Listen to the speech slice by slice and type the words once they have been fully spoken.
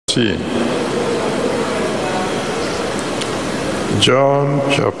John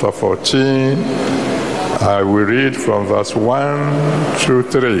chapter 14, I will read from verse 1 through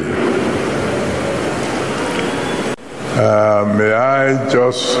 3. May I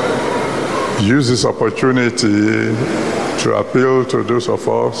just use this opportunity to appeal to those of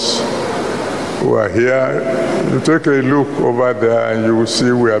us who are here. You take a look over there and you will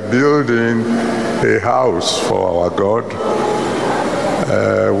see we are building a house for our God.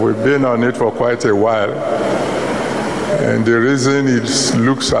 We've been on it for quite a while. And the reason it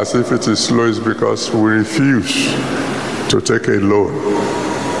looks as if it is slow is because we refuse to take a loan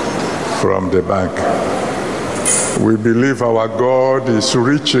from the bank. We believe our God is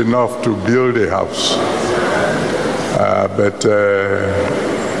rich enough to build a house. But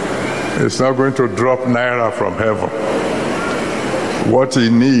it's not going to drop naira from heaven. What he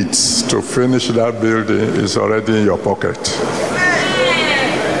needs to finish that building is already in your pocket.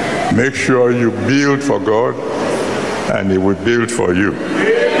 Make sure you build for God, and he will build for you.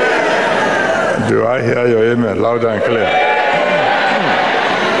 Do I hear your amen loud and clear?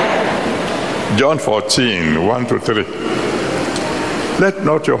 John 14, 1 to 3. Let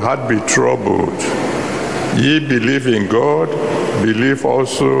not your heart be troubled. Ye believe in God, believe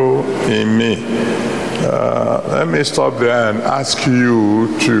also in me. Let me stop there and ask you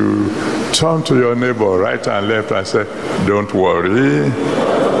to turn to your neighbor right and left and say, don't worry,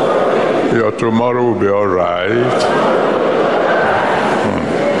 your tomorrow will be all right.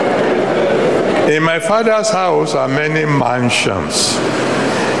 In my Father's house are many mansions.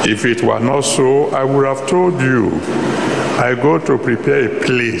 If it were not so, I would have told you, I go to prepare a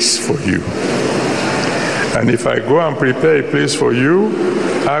place for you. And if I go and prepare a place for you,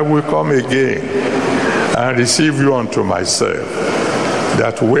 I will come again and receive you unto myself,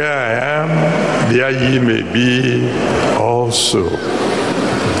 that where I am, there ye may be also.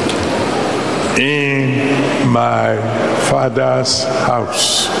 In my Father's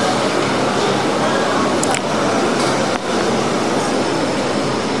house.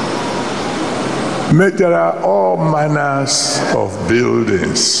 There are all manners of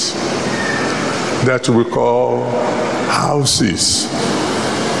buildings that we call houses.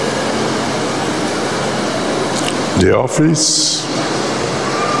 The office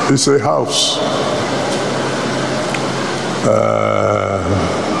is a house.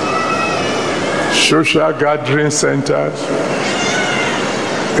 Social gathering centers,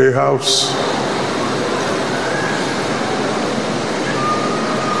 a house.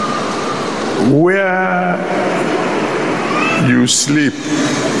 Where you sleep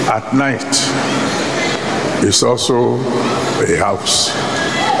at night is also a house.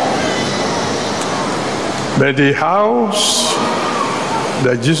 But the house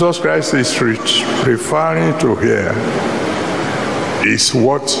that Jesus Christ is referring to here is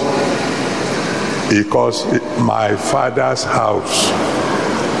what he calls my Father's house.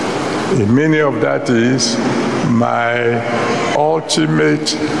 The meaning of that is my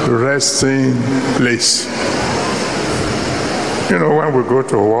ultimate resting place. You know, when we go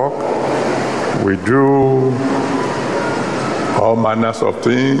to work, we do all manners of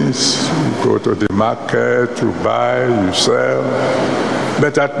things. You go to the market, you buy, you sell.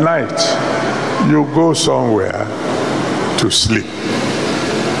 But at night, you go somewhere to sleep.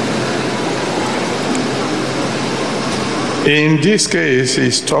 In this case,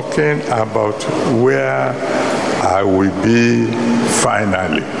 he's talking about where I will be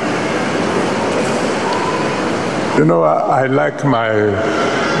finally. You know, I like my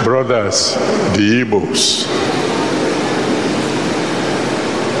brothers, the Igbos.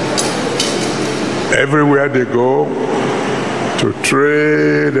 Everywhere they go to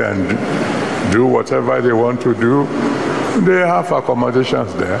trade and do whatever they want to do, they have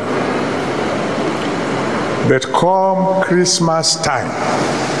accommodations there. But come Christmas time,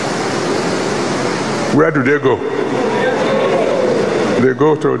 where do they go? They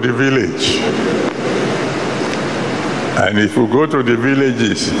go to the village. And if you go to the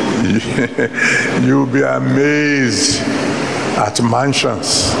villages, you'll be amazed at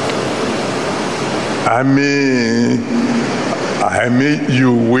mansions. I mean,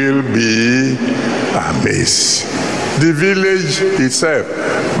 you will be amazed. The village itself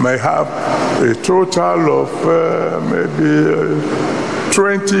may have a total of maybe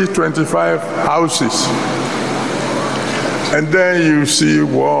 20, 25 houses. And then you see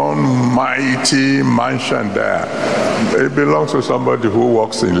one mighty mansion there. It belongs to somebody who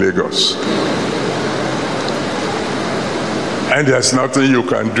works in Lagos. And there's nothing you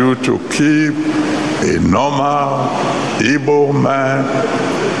can do to keep a normal Igbo man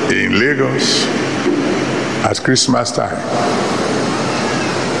in Lagos at Christmas time.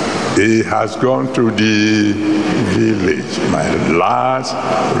 He has gone to the village, my last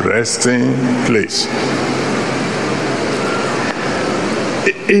resting place.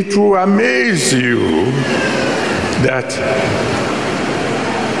 It will amaze you that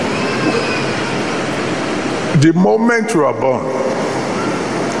the moment you are born,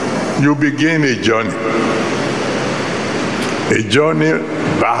 you begin a journey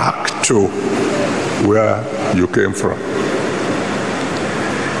back to where you came from.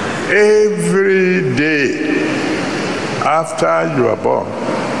 Every day after you are born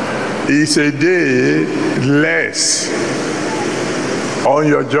is a day less on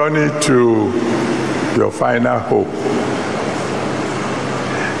your journey to your final home.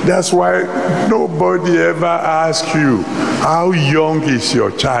 That's why nobody ever asks you, how young is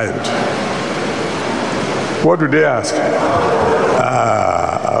your child? What do they ask?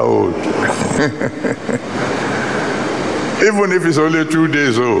 How old? Even if it's only 2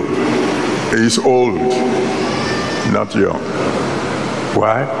 days old, he's old, not young.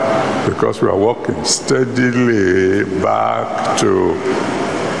 Why? Because we are walking steadily back to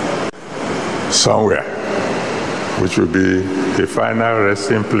somewhere, which will be the final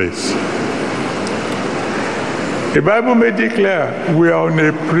resting place. The Bible may declare we are on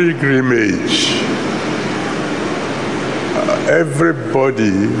a pilgrimage.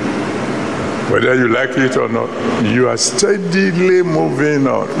 Everybody, whether you like it or not, you are steadily moving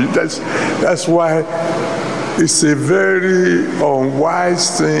on. That's why it's a very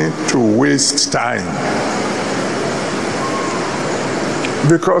unwise thing to waste time.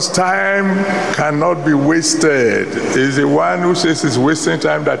 Because time cannot be wasted. It's the one who says he's wasting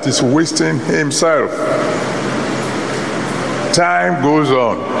time that is wasting himself. Time goes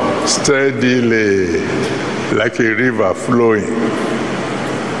on steadily, like a river flowing.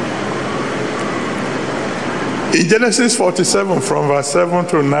 In Genesis 47, from verse 7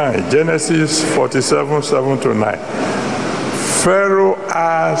 to 9, Genesis 47, 7 to 9, Pharaoh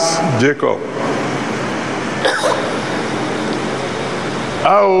asked Jacob,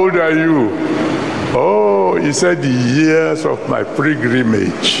 how old are you? Oh, he said, the years of my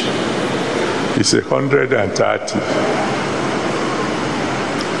pilgrimage is 130.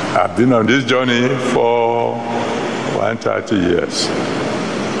 I've been on this journey for 130 years.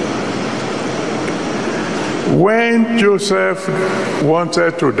 When Joseph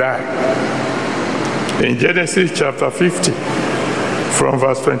wanted to die, in Genesis chapter 50, from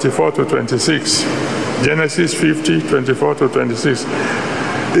verse 24 to 26, Genesis 50, 24 to 26,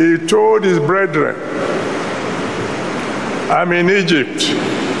 he told his brethren, I'm in Egypt,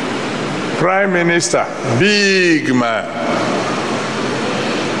 prime minister, big man.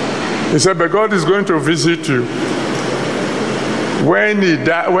 He said, but God is going to visit you. When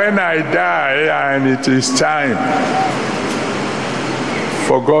I die and it is time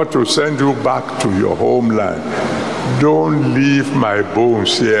for God to send you back to your homeland, don't leave my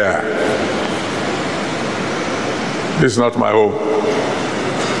bones here. This is not my home.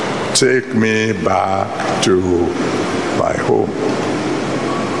 Take me back to my home.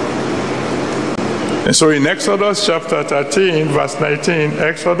 And so in Exodus chapter 13, verse 19,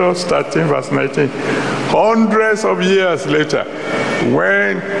 Exodus 13, verse 19, hundreds of years later,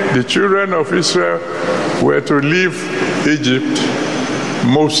 when the children of Israel were to leave Egypt,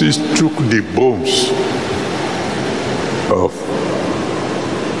 Moses took the bones of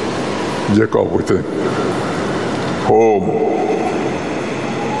Jacob with him home.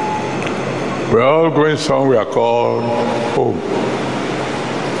 We're all going somewhere called home.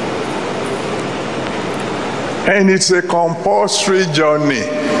 And it's a compulsory journey.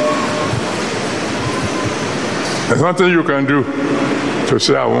 There's nothing you can do to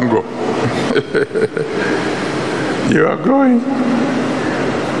say, I won't go. You are going.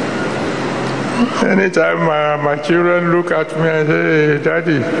 Anytime my children look at me and say, hey,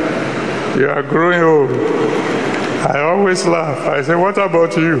 Daddy, you are growing old, I always laugh. I say, what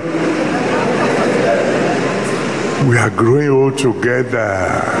about you? We are growing old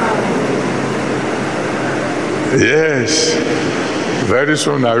together. Yes, very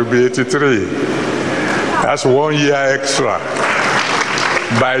soon I will be 83. That's 1 year extra.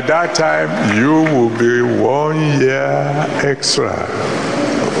 By that time, you will be 1 year extra.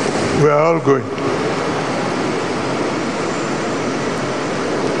 We are all going.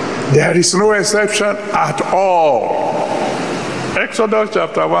 There is no exception at all. Exodus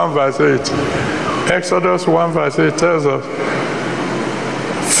chapter 1 verse 8. Exodus 1 verse 8 tells us,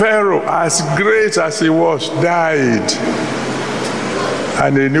 Pharaoh, as great as he was, died,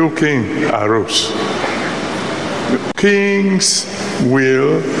 and a new king arose. Kings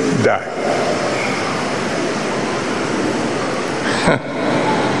will die.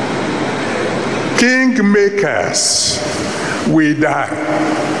 Kingmakers will die.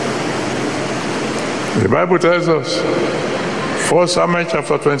 The Bible tells us, 1 Samuel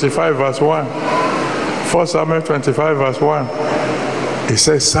chapter 25 verse 1. 1 Samuel 25 verse 1. It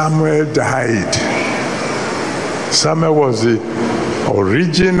says Samuel died. Samuel was the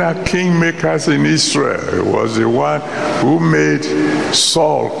original kingmakers in Israel. He was the one who made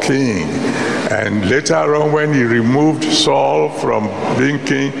Saul king. And later on, when he removed Saul from being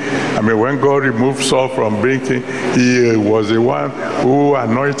king, when God removed Saul from being king, he was the one who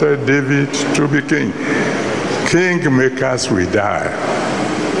anointed David to be king. Kingmakers will die,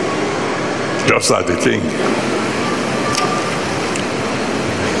 just as the king.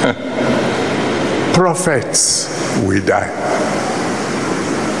 Prophets will die.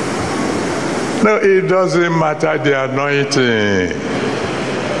 No, it doesn't matter the anointing.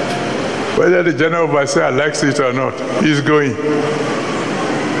 Whether the general overseer likes it or not, he's going.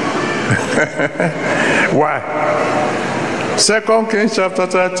 Why? 2 Kings chapter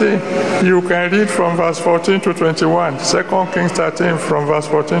 13, you can read from verse 14 to 21. 2 Kings 13 from verse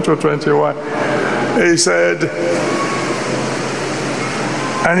 14 to 21. He said,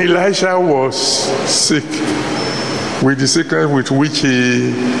 and Elisha was sick with the sickness with which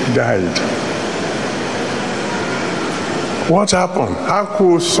he died. What happened? How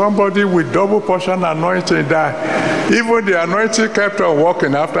could somebody with double portion anointing die? Even the anointing kept on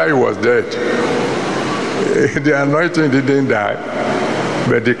walking after he was dead. The anointing didn't die,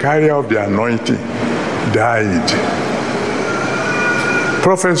 but the carrier of the anointing died.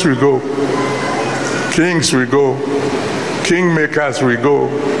 Prophets will go. Kings will go. Kingmakers will go.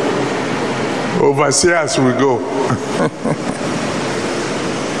 Overseers will go.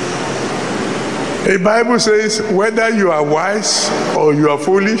 The Bible says, whether you are wise or you are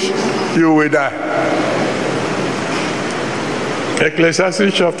foolish, you will die.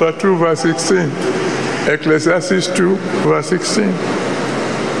 Ecclesiastes chapter 2 verse 16. Ecclesiastes 2 verse 16.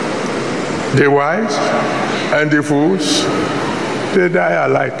 The wise and the fools, they die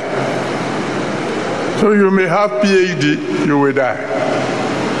alike. So you may have PhD, you will die.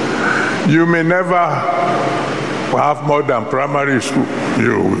 You may never have more than primary school,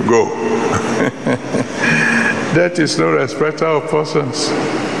 you will go. That is no respecter of persons.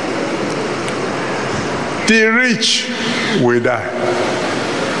 The rich will die.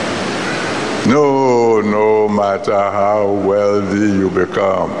 No matter how wealthy you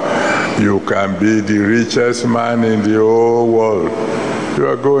become, you can be the richest man in the whole world. You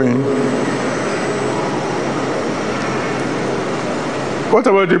are going. What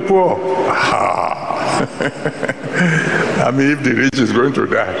about the poor? If the rich is going to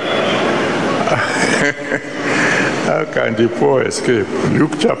die, how can the poor escape?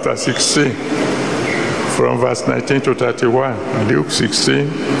 Luke chapter 16, from verse 19 to 31. Luke 16,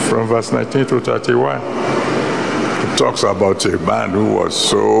 from verse 19 to 31. It talks about a man who was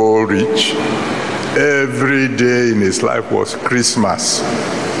so rich. Every day in his life was Christmas.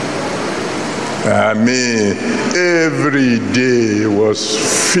 Every day was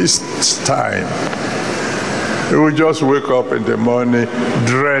feast time. He would just wake up in the morning,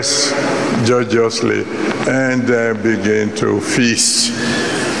 dress gorgeously, and then begin to feast.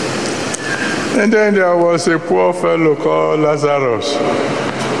 And then there was a poor fellow called Lazarus.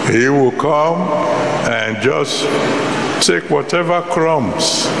 He would come and just take whatever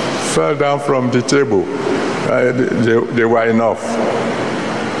crumbs fell down from the table. They were enough.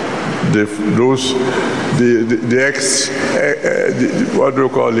 What do you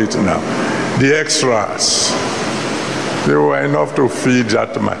call it now? The extras. They were enough to feed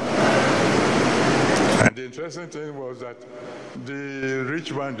that man. And the interesting thing was that the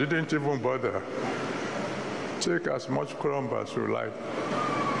rich man didn't even bother. Take as much crumb as you like.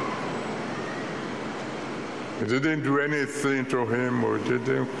 He didn't do anything to him, or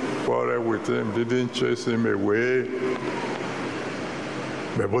didn't quarrel with him, didn't chase him away.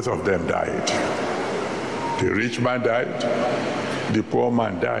 But both of them died. The rich man died, the poor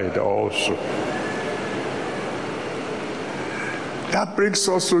man died also. That brings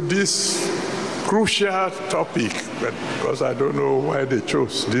us to this crucial topic, but because I don't know why they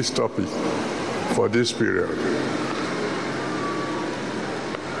chose this topic for this period.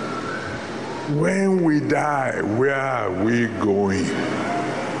 When we die, where are we going?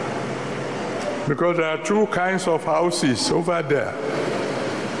 Because there are two kinds of houses over there.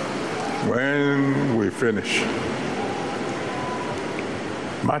 When we finish,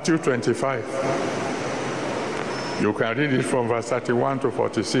 Matthew 25. You can read it from verse 31 to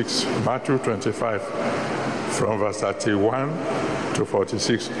 46. Matthew 25, from verse 31 to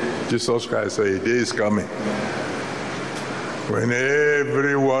 46. Jesus Christ said, a day is coming when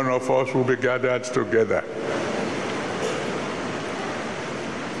every one of us will be gathered together.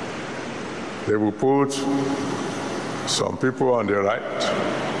 They will put some people on the right.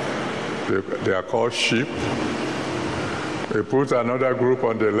 They are called sheep. They put another group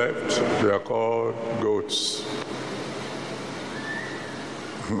on the left. They are called goats.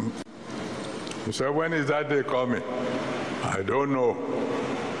 You say, when is that day coming? I don't know.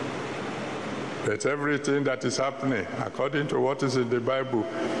 But everything that is happening, according to what is in the Bible,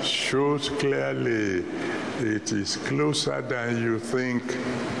 shows clearly it is closer than you think.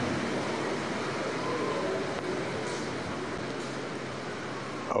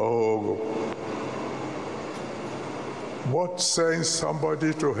 Oh, what sends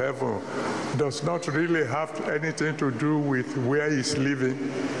somebody to heaven does not really have anything to do with where he's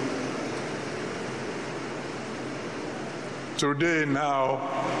living. Today now,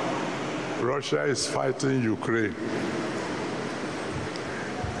 Russia is fighting Ukraine.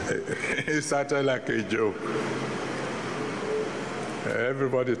 It started like a joke.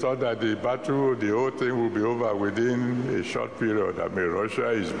 Everybody thought that the battle, the whole thing will be over within a short period. I mean, Russia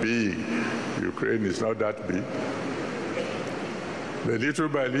is big. Ukraine is not that big. But little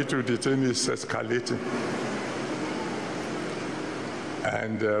by little, the thing is escalating.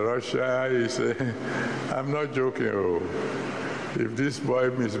 And Russia is saying, I'm not joking, if this boy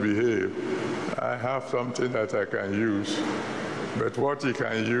misbehaves, I have something that I can use. But what he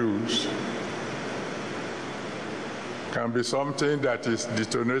can use can be something that is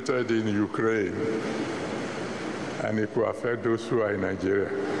detonated in Ukraine, and it will affect those who are in Nigeria.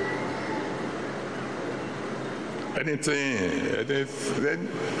 Anything,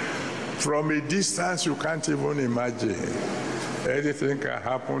 from a distance you can't even imagine. Anything can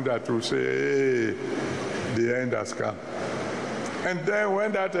happen that will say, hey, the end has come. And then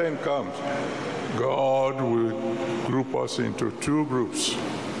when that end comes, God will group us into two groups,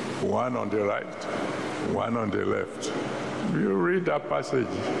 one on the right, one on the left. You read that passage.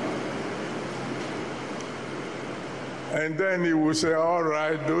 And then he will say, all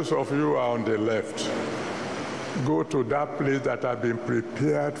right, those of you who are on the left, go to that place that has been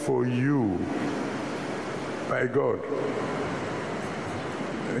prepared for you by God.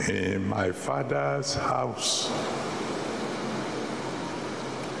 In my Father's house.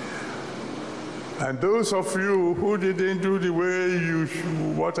 And those of you who didn't do the way you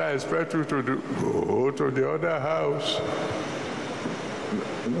should, what I expect you to do, go to the other house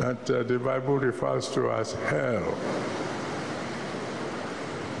that the Bible refers to as hell.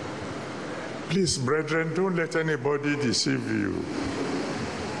 Please, brethren, don't let anybody deceive you.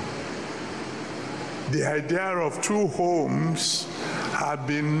 The idea of two homes had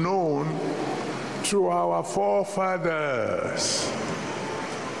been known to our forefathers.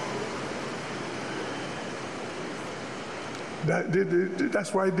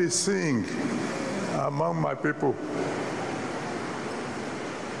 That's why they sing among my people.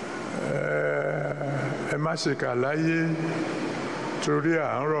 Ẹ má ṣe kà láyé torí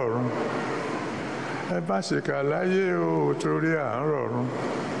à ń rọ̀run. Ẹ má ṣe kà láyé o torí à ń rọ̀run.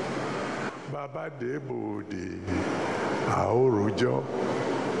 Bàbá débòde àóròjọ́.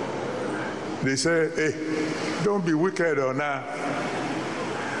 They say, hey, don't be wicked on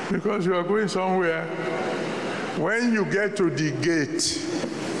earth, because you are going somewhere. When you get to the gate,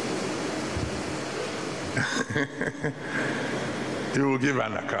 you will give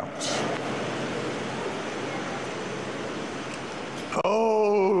an account.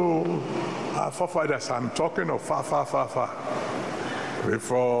 Oh, our forefathers, I'm talking of far, far, far, far.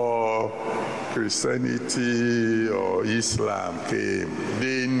 Before Christianity or Islam came,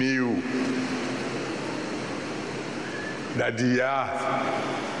 they knew that the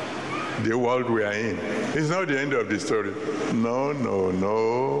earth, the world we are in, is not the end of the story. No, no,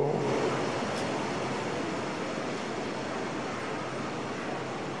 no.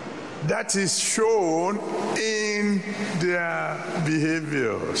 That is shown in their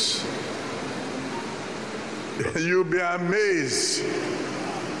behaviors. You'll be amazed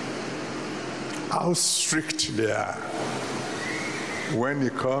how strict they are when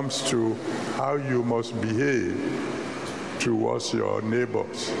it comes to how you must behave towards your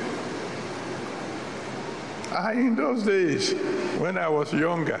neighbors. In those days, when I was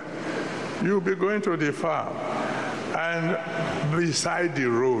younger, you'll be going to the farm, and beside the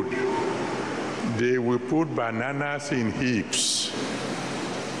road, they will put bananas in heaps,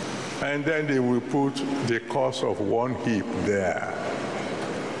 and then they will put the cost of one heap there,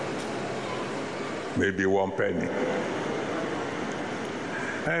 maybe 1 penny.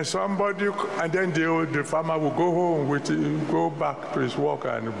 And then the farmer will go home, go back to his work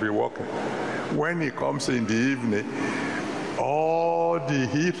and be working. When he comes in the evening, all the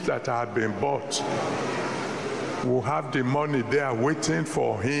heaps that have been bought will have the money there waiting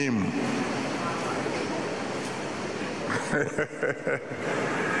for him.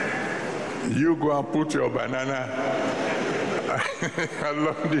 You go and put your banana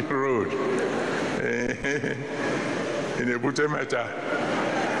along the road in a butemeta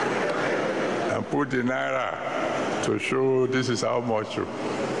and put the naira to show this is how much you,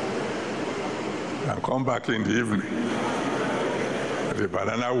 and come back in the evening. The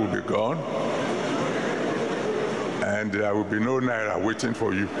banana will be gone and there will be no naira waiting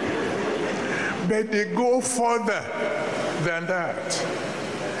for you. But they go further than that.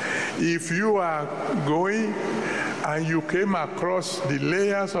 If you are going and you came across the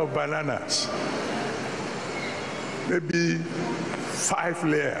layers of bananas, maybe 5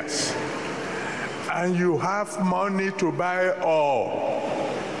 layers, and you have money to buy all,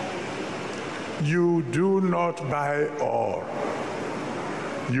 you do not buy all.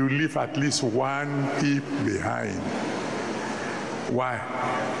 You leave at least one heap behind. Why?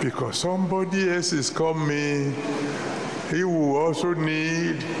 Because somebody else is coming. He will also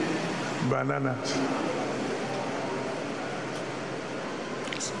need bananas.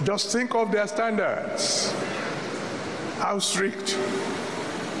 Just think of their standards. How strict.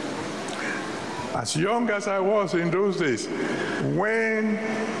 As young as I was in those days, when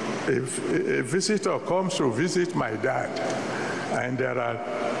a visitor comes to visit my dad, and there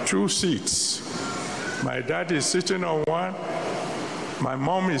are 2 seats, my dad is sitting on one, my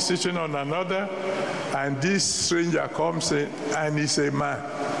mom is sitting on another, and this stranger comes in and is a man.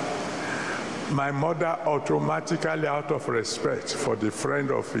 My mother automatically, out of respect for the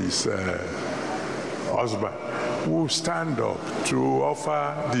friend of his husband, will stand up to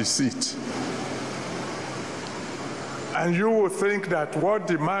offer the seat. And you will think that what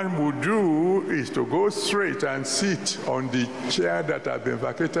the man would do is to go straight and sit on the chair that had been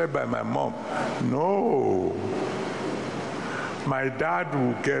vacated by my mom. No. My dad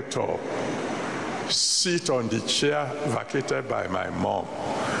will get up, sit on the chair vacated by my mom,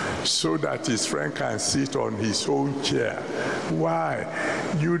 so that his friend can sit on his own chair. Why?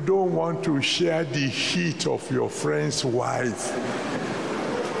 You don't want to share the heat of your friend's wife.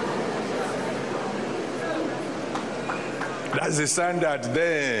 That's the standard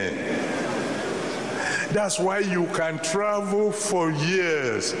then. That's why you can travel for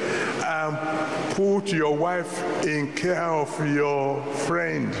years and put your wife in care of your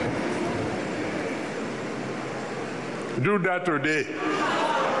friend. Do that today.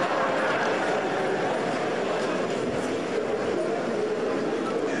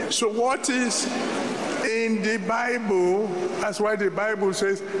 So what is in the Bible? That's why the Bible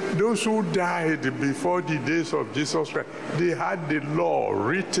says those who died before the days of Jesus Christ, they had the law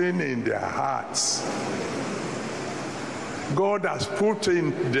written in their hearts. God has put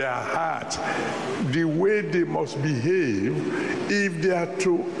in their heart the way they must behave if they are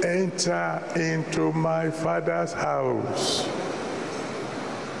to enter into my Father's house.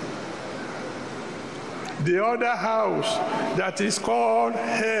 The other house that is called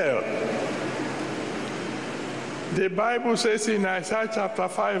hell, the Bible says in Isaiah chapter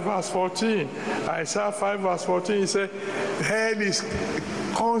 5 verse 14, Isaiah 5 verse 14, it says, hell is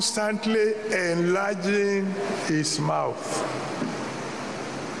constantly enlarging his mouth.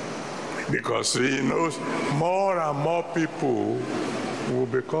 Because he knows more and more people will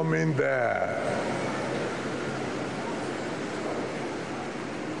be coming there.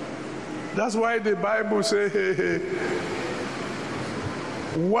 That's why the Bible says,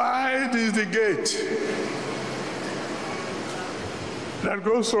 wide is the gate that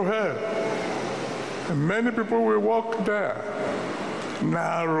goes to hell, and many people will walk there.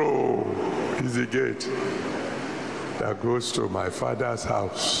 Narrow is the gate that goes to my Father's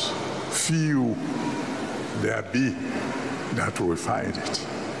house. Few there be that will find it.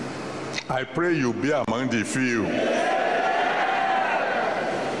 I pray you be among the few.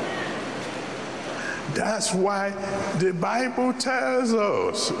 That's why the Bible tells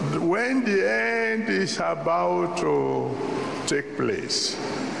us when the end is about to take place,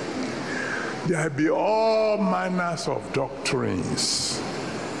 there will be all manners of doctrines.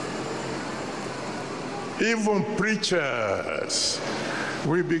 Even preachers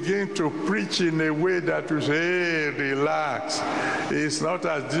we begin to preach in a way that we say, hey, relax. It's not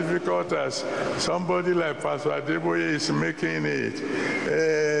as difficult as somebody like Pastor Adeboye is making it.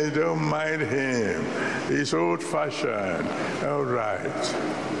 Hey, don't mind him. He's old-fashioned. All right.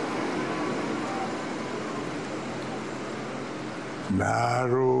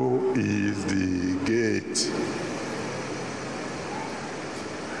 Narrow is the gate.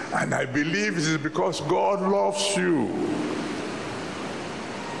 And I believe it is because God loves you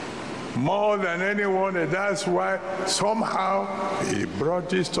more than anyone. And that's why somehow he brought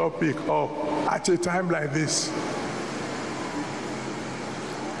this topic up at a time like this.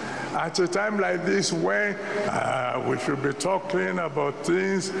 At a time like this, when we should be talking about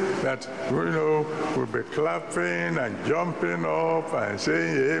things that, we'll be clapping and jumping up and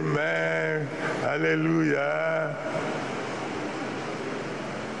saying amen, hallelujah.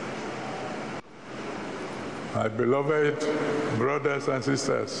 My beloved brothers and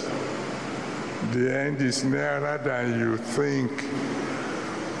sisters, the end is nearer than you think.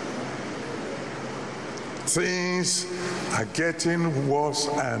 Things are getting worse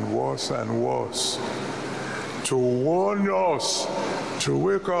and worse and worse. To warn us to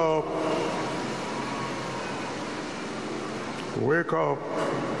wake up. Wake up.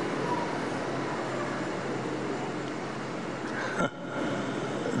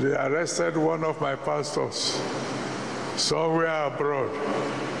 They arrested one of my pastors somewhere abroad.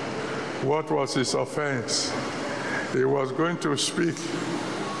 What was his offense? He was going to speak,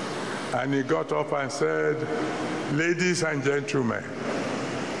 and he got up and said, "Ladies and gentlemen."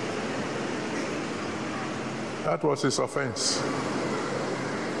 That was his offense.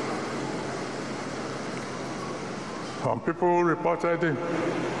 Some people reported him.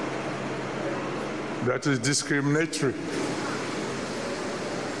 That is discriminatory.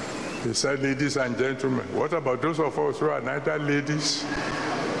 He said, "Ladies and gentlemen." What about those of us who are neither ladies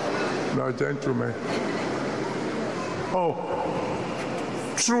nor gentlemen? Oh,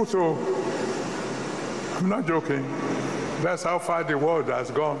 truth, oh. I'm not joking. That's how far the world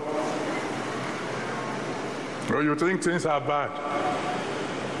has gone. Well, you think things are bad.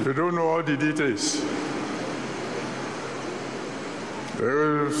 You don't know all the details.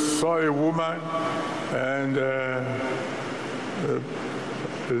 I saw a woman, and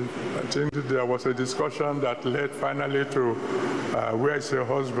I think there was a discussion that led finally to, where is your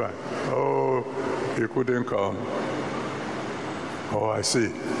husband? Oh, he couldn't come. Oh, I see.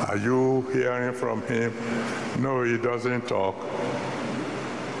 Are you hearing from him? No, he doesn't talk.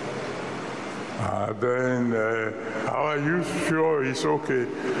 Then, how are you sure he's okay?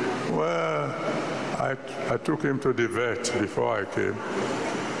 Well, I took him to the vet before I came.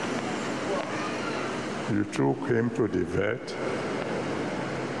 You took him to the vet?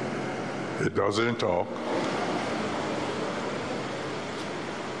 He doesn't talk.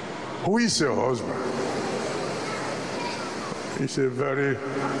 Who is your husband? He's a very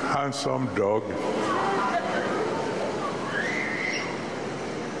handsome dog.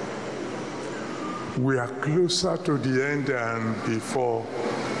 We are closer to the end than before.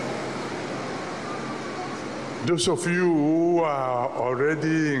 Those of you who are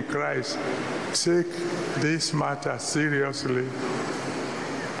already in Christ, take this matter seriously.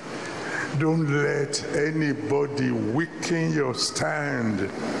 Don't let anybody weaken your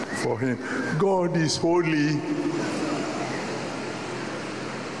stand for him. God is holy.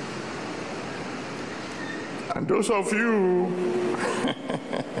 And those of you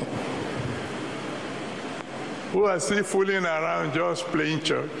who are still fooling around just playing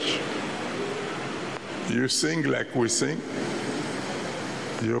church, you sing like we sing,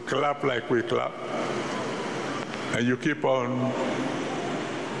 you clap like we clap, and you keep on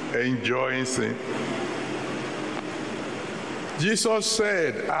enjoying sin. Jesus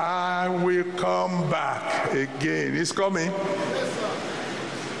said, "I will come back again." He's coming.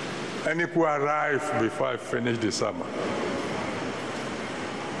 And it will arrive before I finish the sermon.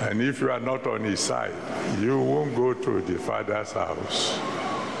 And if you are not on his side, you won't go to the Father's house.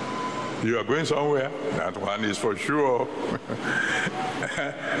 You are going somewhere, that one is for sure.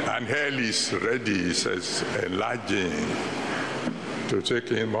 And hell is ready, he says, enlarging to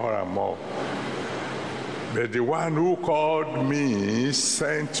take in more and more. But the one who called me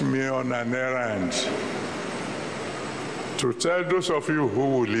sent me on an errand to tell those of you who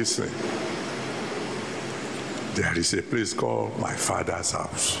will listen, there is a place called my Father's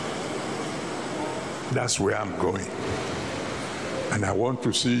house. That's where I'm going. And I want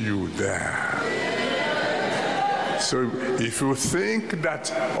to see you there. So if you think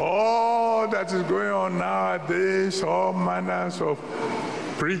that all that is going on nowadays, all manners of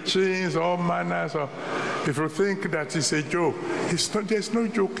preachings, all manners of, if you think that it's a joke, it's not, there's no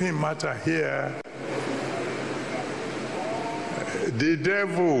joking matter here. The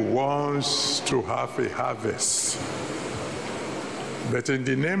devil wants to have a harvest. But in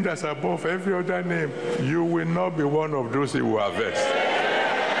the name that's above every other name, you will not be one of those who will harvest.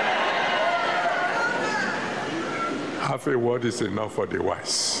 Half a word is enough for the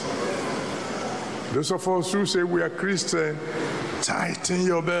wise. Those of us who say we are Christian, tighten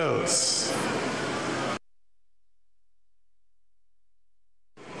your belts.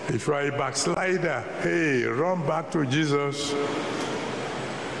 If you are a backslider, hey, run back to Jesus.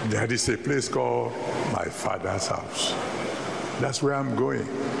 There is a place called my Father's house. That's where I'm going.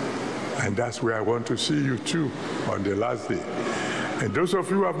 And that's where I want to see you too on the last day. And those of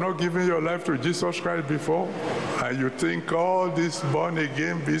you who have not given your life to Jesus Christ before, and you think all this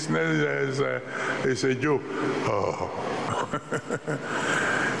born-again business is a joke. Oh.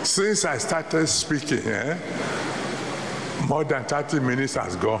 Since I started speaking, more than 30 minutes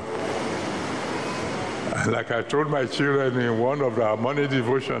has gone. And like I told my children in one of our morning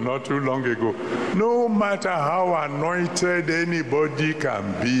devotion not too long ago, no matter how anointed anybody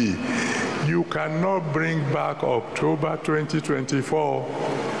can be, you cannot bring back October 2024.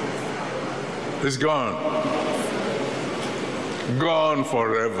 It's gone. Gone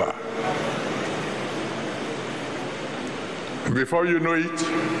forever. Before you know it,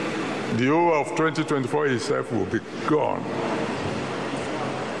 the whole of 2024 itself will be gone.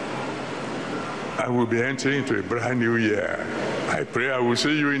 And we'll be entering into a brand new year. I pray I will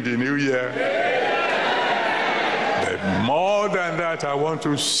see you in the new year. But more than that, I want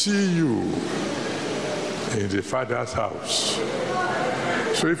to see you in the Father's house.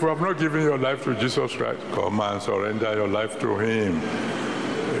 So if you have not given your life to Jesus Christ, come and surrender your life to Him.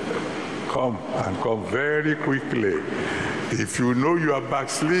 Come, and come very quickly. If you know you are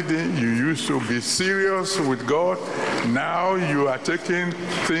backsliding, you used to be serious with God, now you are taking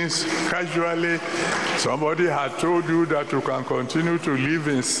things casually. Somebody had told you that you can continue to live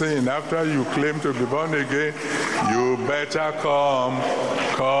in sin after you claim to be born again. You better come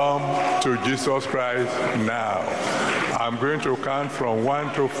to Jesus Christ now. I'm going to count from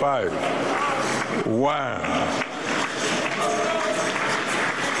 1 to 5. 1.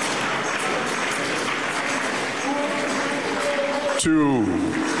 2.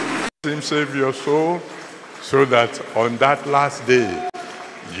 Him save your soul so that on that last day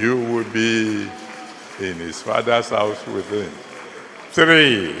you will be in His Father's house with Him.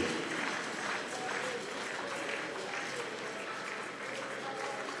 3.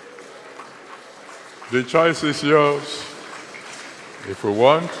 The choice is yours. If you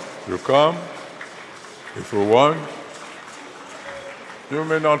want, you come. If you want, you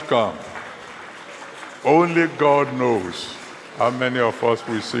may not come. Only God knows how many of us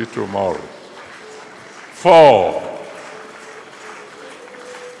will see tomorrow. 4.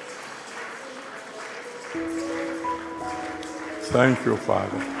 Thank you,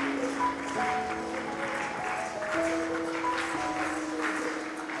 Father.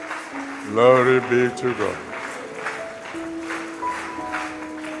 Glory be to God.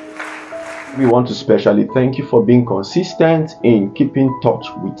 We want to specially thank you for being consistent in keeping touch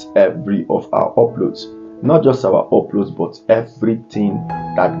with every of our uploads. Not just our uploads, but everything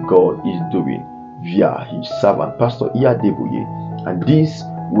that God is doing via His servant, Pastor E.A Adeboye. And this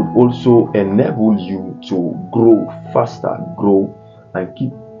would also enable you to grow faster, grow and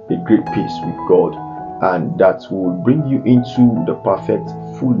keep a great pace with God. And that will bring you into the perfect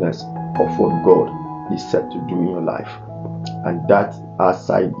fullness of what God is set to do in your life. And that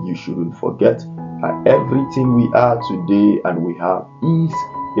aside, you shouldn't forget that everything we are today and we have is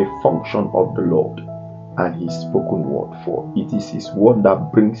a function of the Lord and His spoken word. For it is His word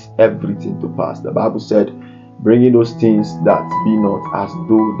that brings everything to pass. The Bible said, bringing those things that be not as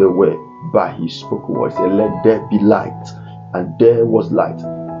though they were by His spoken word. It said, let there be light, and there was light.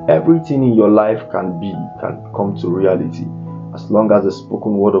 Everything in your life can come to reality as long as the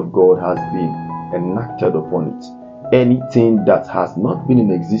spoken word of God has been enacted upon it. Anything that has not been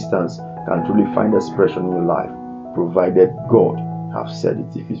in existence can truly find expression in your life, provided God have said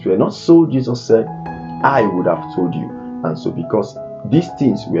it. If it were not so, Jesus said, I would have told you. And so because these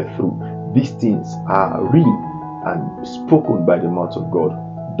things were through, these things are real and spoken by the mouth of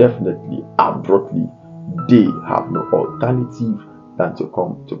God, definitely, abruptly, they have no alternative than to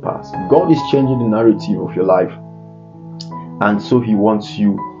come to pass. God is changing the narrative of your life, and so He wants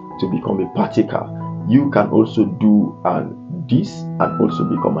you to become a partaker. You can also do this and also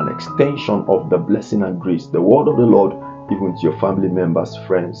become an extension of the blessing and grace, the word of the Lord, even to your family members,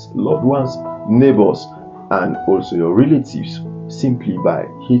 friends, loved ones, neighbors, and also your relatives, simply by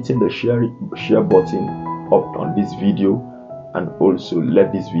hitting the share button up on this video, and also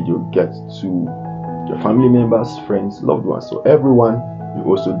let this video get to your family members, friends, loved ones, so everyone you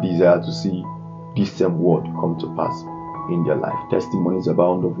also desire to see this same word come to pass in their life. Testimonies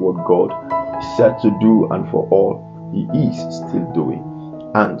abound of what God is set to do and for all He is still doing.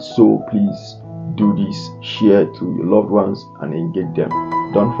 And so please do this, share to your loved ones and engage them.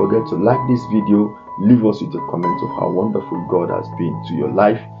 Don't forget to like this video, leave us with a comment of how wonderful God has been to your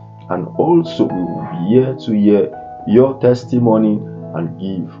life, and also we will be here to hear your testimony and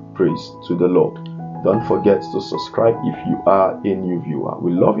give praise to the Lord. Don't forget to subscribe if you are a new viewer.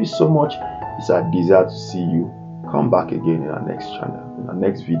 We love you so much. It's our desire to see you come back again in our next channel, in our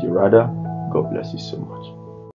next video rather. God bless you so much.